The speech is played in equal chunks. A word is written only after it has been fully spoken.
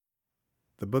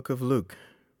The book of Luke,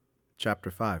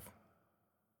 chapter 5.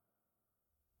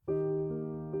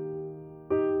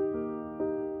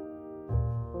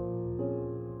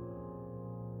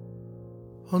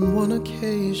 On one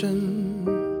occasion,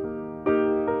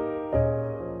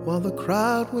 while the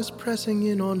crowd was pressing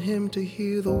in on him to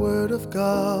hear the word of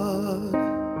God,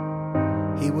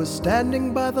 he was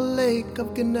standing by the lake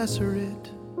of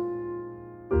Gennesaret,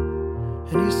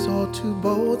 and he saw two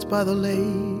boats by the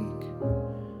lake,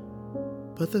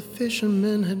 but the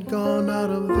fishermen had gone out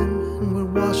of them and were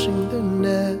washing their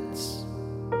nets.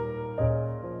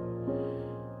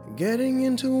 Getting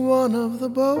into one of the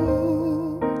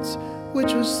boats,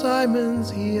 which was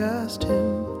Simon's, he asked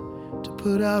him to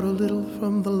put out a little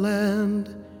from the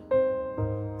land.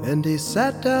 And he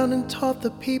sat down and taught the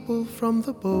people from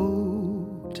the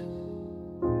boat.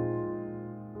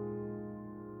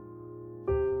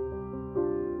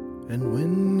 And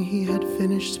when he had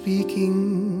finished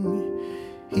speaking,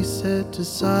 he said to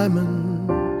Simon,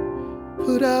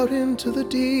 "Put out into the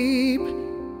deep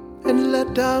and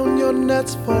let down your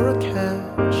nets for a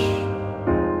catch."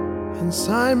 And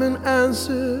Simon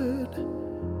answered,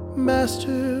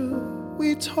 "Master,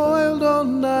 we toiled all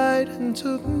night and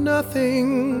took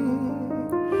nothing.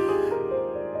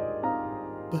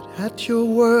 But at your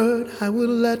word I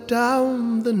will let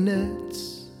down the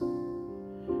nets."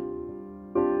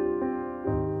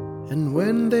 And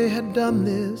when they had done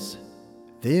this,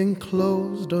 they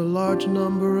enclosed a large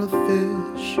number of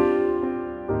fish,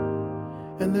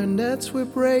 and their nets were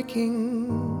breaking.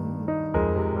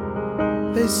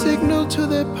 They signaled to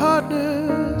their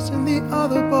partners in the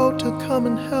other boat to come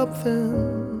and help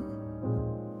them.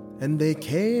 And they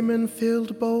came and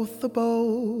filled both the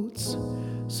boats,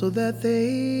 so that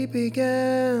they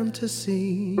began to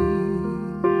sink.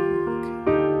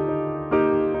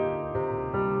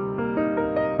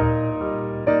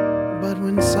 But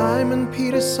when Simon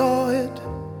Peter saw it,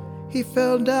 he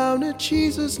fell down at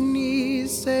Jesus'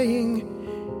 knees, saying,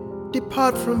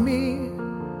 "Depart from me,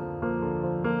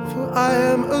 for I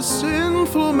am a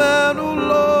sinful man, O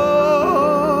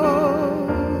Lord."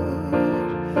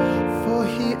 For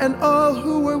he and all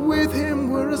who were with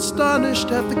him were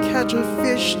astonished at the catch of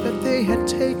fish that they had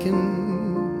taken.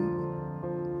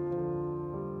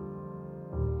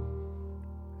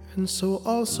 And so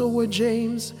also were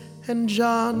James and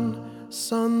John,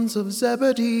 sons of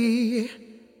Zebedee,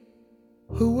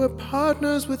 who were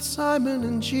partners with Simon.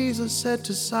 And Jesus said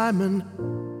to Simon,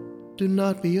 "Do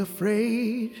not be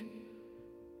afraid.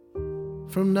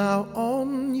 From now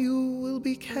on you will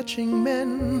be catching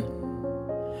men."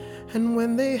 And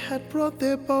when they had brought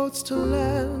their boats to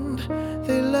land,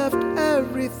 they left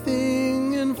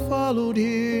everything and followed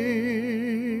him.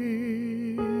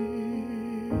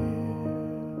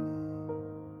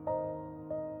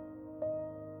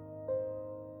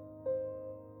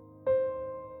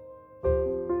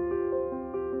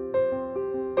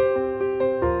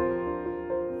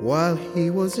 While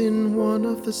he was in one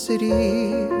of the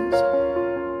cities,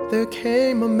 there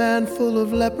came a man full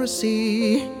of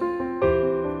leprosy.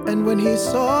 And when he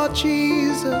saw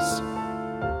Jesus,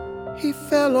 he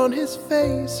fell on his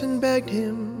face and begged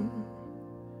him,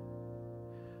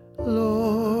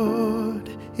 "Lord,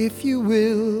 if you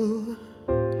will,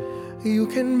 you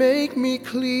can make me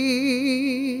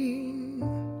clean."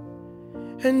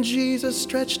 And Jesus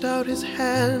stretched out his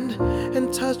hand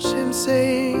and touched him,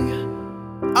 saying,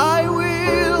 "I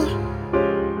will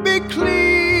be clean."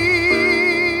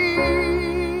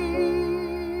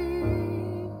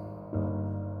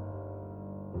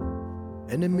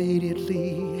 And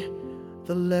immediately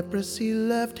the leprosy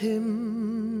left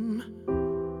him,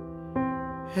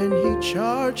 and he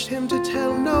charged him to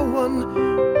tell no one,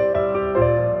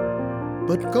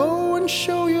 but go and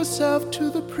show yourself to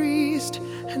the priest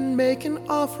and make an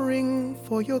offering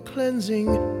for your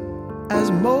cleansing,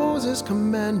 as Moses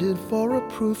commanded, for a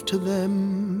proof to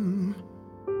them.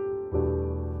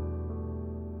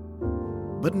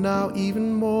 But now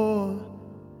even more,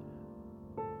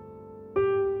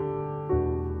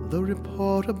 the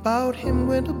report about him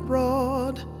went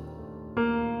abroad,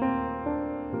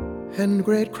 and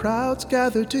great crowds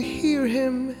gathered to hear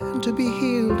him and to be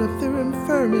healed of their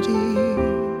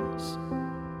infirmities.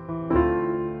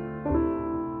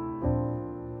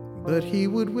 But he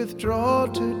would withdraw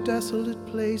to desolate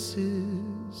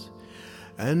places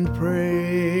and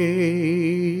pray.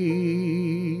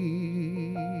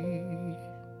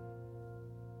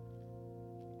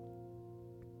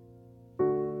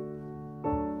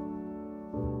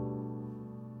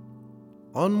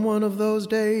 On one of those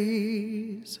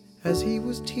days, as he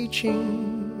was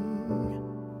teaching,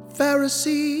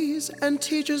 Pharisees and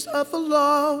teachers of the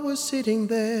law were sitting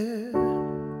there.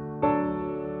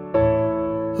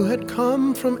 who had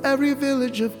come from every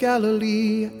village of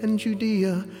Galilee and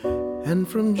Judea and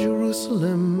from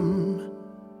Jerusalem.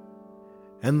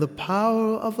 And the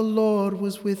power of the Lord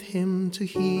was with him to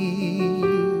heal.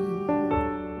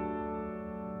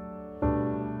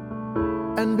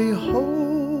 And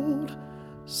behold,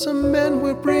 some men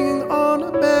were bringing on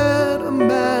a bed a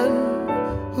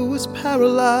man who was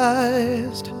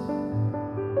paralyzed.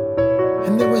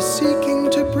 And they were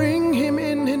seeking to bring him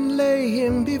in and lay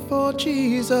him before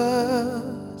Jesus.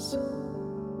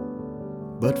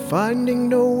 But finding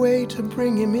no way to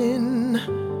bring him in,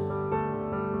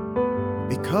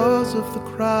 because of the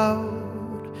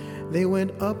crowd, they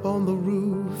went up on the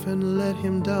roof and let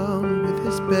him down with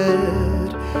his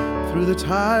bed through the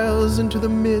tiles into the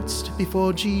midst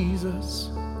before Jesus.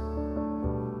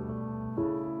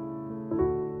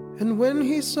 And when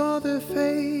he saw their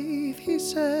faith, he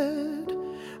said,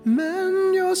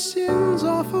 "Men, your sins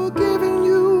are forgiven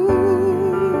you."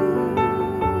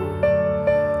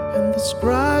 And the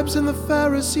scribes and the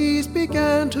Pharisees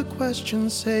began to question,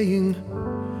 saying,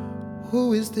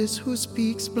 "Who is this who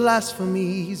speaks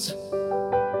blasphemies?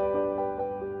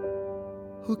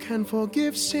 Who can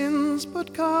forgive sins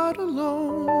but God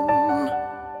alone?"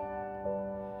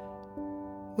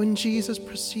 When Jesus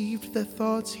perceived their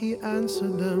thoughts, he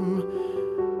answered them,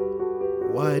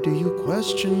 "Why do you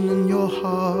question in your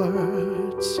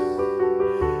hearts?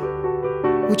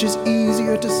 Which is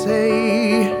easier to say,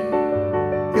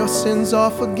 'Your sins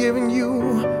are forgiven you,'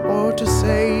 or to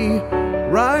say,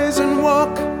 'Rise and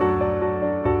walk'?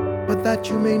 But that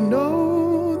you may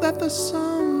know that the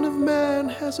Son of Man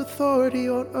has authority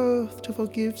on earth to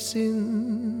forgive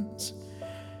sins."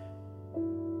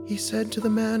 He said to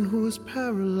the man who was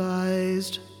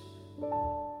paralyzed,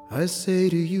 "I say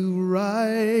to you,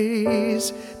 rise,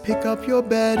 pick up your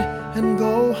bed and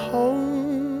go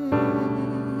home."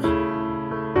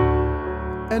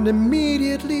 And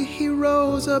immediately he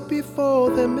rose up before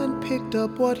them and picked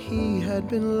up what he had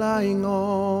been lying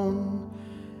on,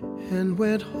 and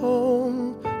went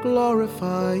home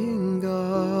glorifying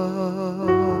God.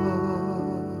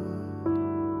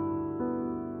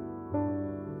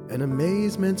 And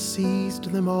amazement seized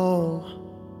them all,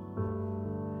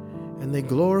 and they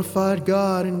glorified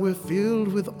God and were filled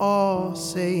with awe,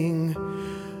 saying,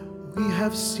 "We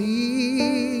have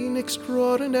seen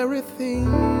extraordinary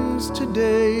things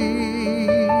today."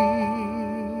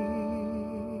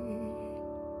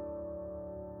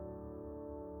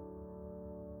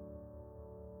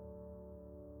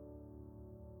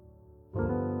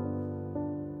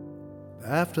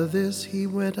 After this, he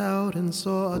went out and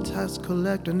saw a tax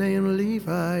collector named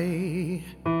Levi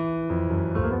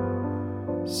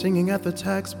singing at the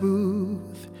tax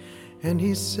booth, and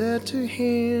he said to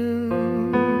him,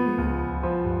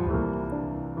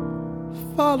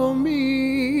 "Follow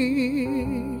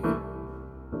me."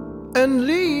 And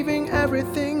leaving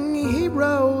everything, he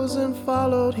rose and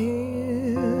followed him.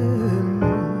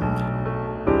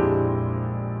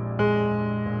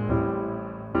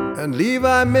 And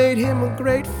Levi made him a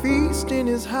great feast in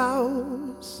his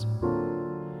house.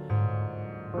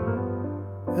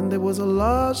 And there was a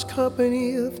large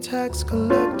company of tax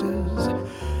collectors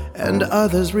and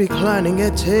others reclining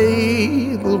at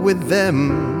table with them.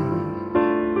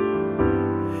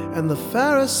 And the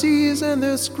Pharisees and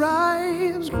their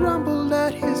scribes grumbled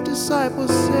at his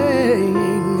disciples,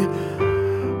 saying,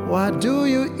 "Why do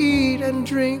you eat and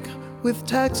drink with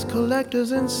tax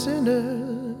collectors and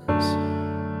sinners?"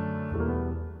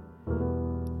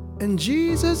 And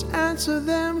Jesus answered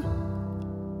them,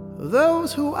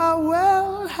 "Those who are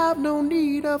well have no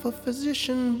need of a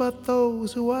physician, but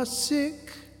those who are sick.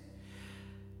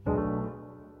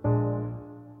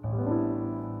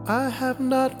 I have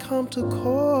not come to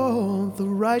call the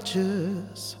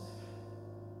righteous,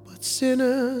 but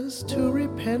sinners to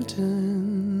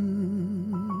repentance."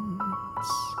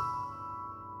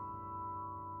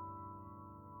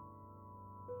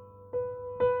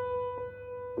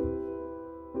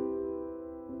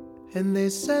 And they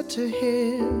said to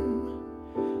him,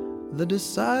 "The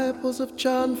disciples of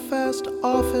John fast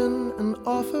often and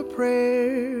offer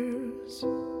prayers,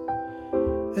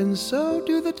 and so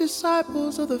do the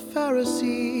disciples of the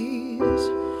Pharisees,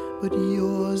 but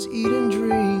yours eat and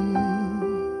drink."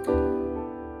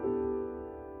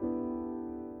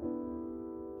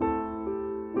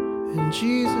 And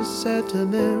Jesus said to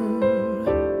them,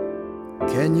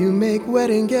 "Can you make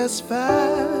wedding guests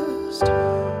fast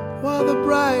while the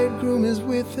bridegroom is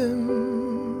with them?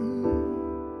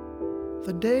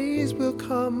 The days will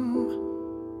come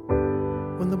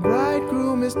when the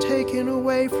bridegroom is taken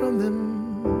away from them,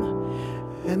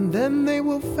 and then they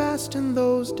will fast in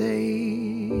those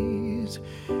days.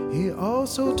 He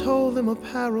also told them a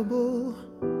parable.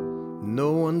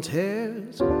 No one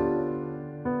tears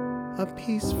a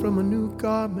piece from a new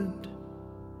garment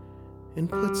and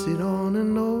puts it on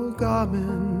an old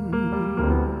garment.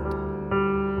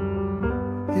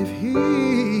 If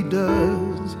he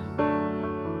does,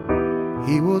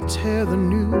 he will tear the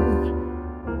new,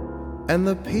 and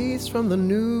the piece from the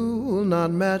new will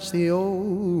not match the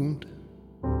old.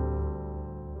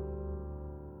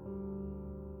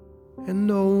 And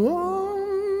no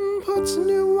one puts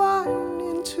new wine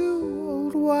into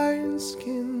old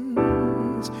wineskins.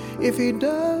 If he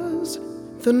does,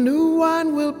 the new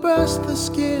wine will burst the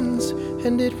skins,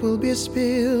 and it will be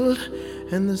spilled,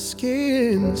 and the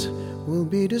skins will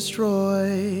be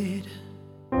destroyed.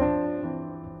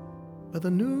 But the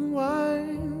new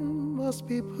wine must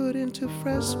be put into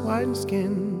fresh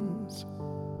wineskins.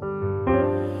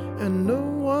 And no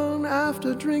one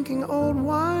after drinking old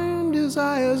wine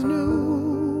desires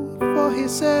new, for he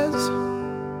says,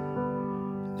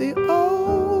 the old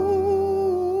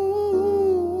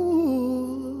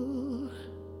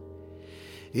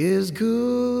is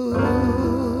good.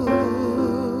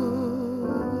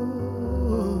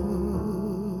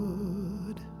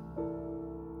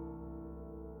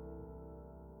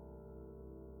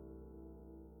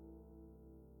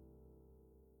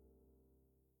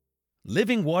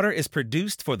 Living Water is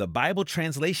produced for the Bible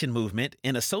translation movement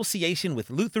in association with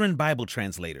Lutheran Bible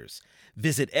Translators.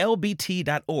 Visit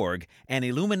lbt.org and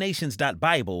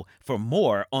illuminations.bible for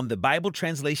more on the Bible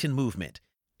translation movement.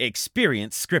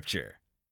 Experience Scripture.